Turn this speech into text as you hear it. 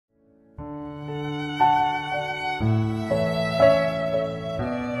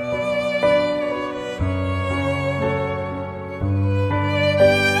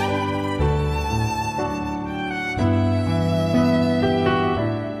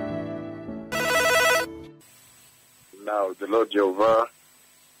The Lord Jehovah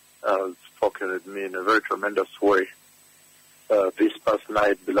has spoken with me in a very tremendous way this past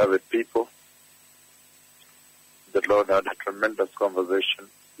night, beloved people. The Lord had a tremendous conversation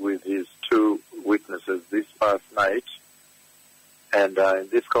with his two witnesses this past night. And in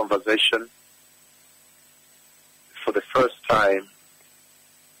this conversation, for the first time,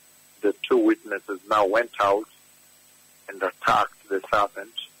 the two witnesses now went out and attacked the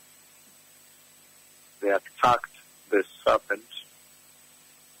serpent. They attacked the serpent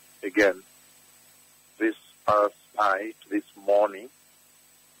again this past night, this morning.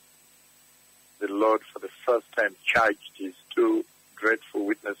 The Lord for the first time charged his two dreadful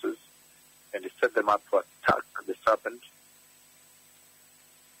witnesses, and he set them up to attack the serpent.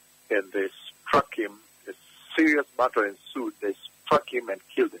 And they struck him. A serious battle ensued. They struck him and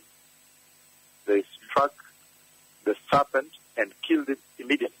killed him. They struck the serpent and killed him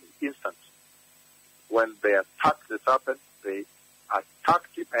immediately, instant. When they attacked the serpent, they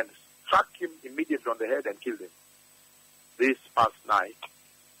attacked him and struck him immediately on the head and killed him. This past night,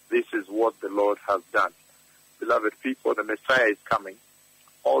 this is what the Lord has done. Beloved people, the Messiah is coming.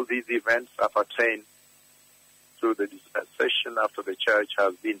 All these events are pertain to the dispensation after the church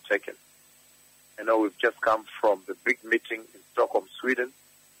has been taken. I know we've just come from the big meeting in Stockholm, Sweden,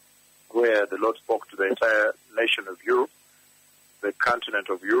 where the Lord spoke to the entire nation of Europe, the continent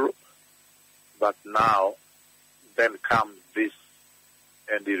of Europe. But now, then comes this,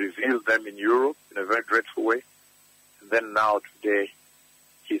 and he revealed them in Europe in a very dreadful way. And then now today,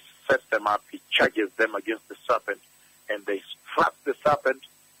 he sets them up, he charges them against the serpent, and they struck the serpent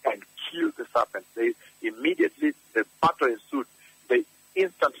and killed the serpent. They immediately, the battle ensued. They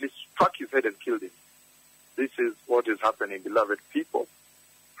instantly struck his head and killed him. This is what is happening, beloved people.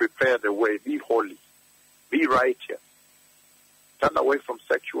 Prepare the way, be holy, be righteous. Turn away from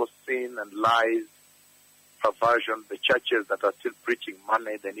sexual sin and lies, perversion. The churches that are still preaching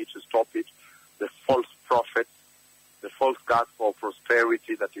money, they need to stop it. The false prophets, the false gospel of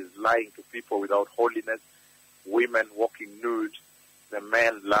prosperity that is lying to people without holiness, women walking nude, the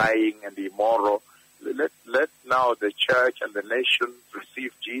men lying and immoral. Let now the church and the nation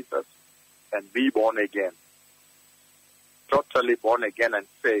receive Jesus and be born again. Totally born again and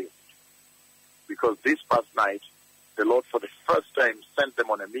saved. Because this past night, the Lord for the first time sent them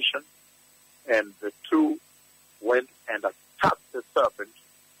on a mission, and the two went and attacked the serpent.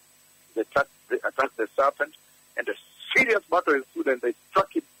 They attacked the serpent, and a serious battle ensued, and they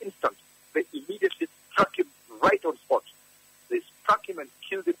struck him instant. They immediately struck him right on spot. They struck him and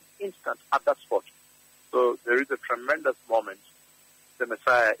killed him instant at that spot. So there is a tremendous moment. The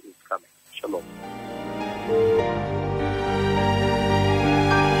Messiah is coming. Shalom.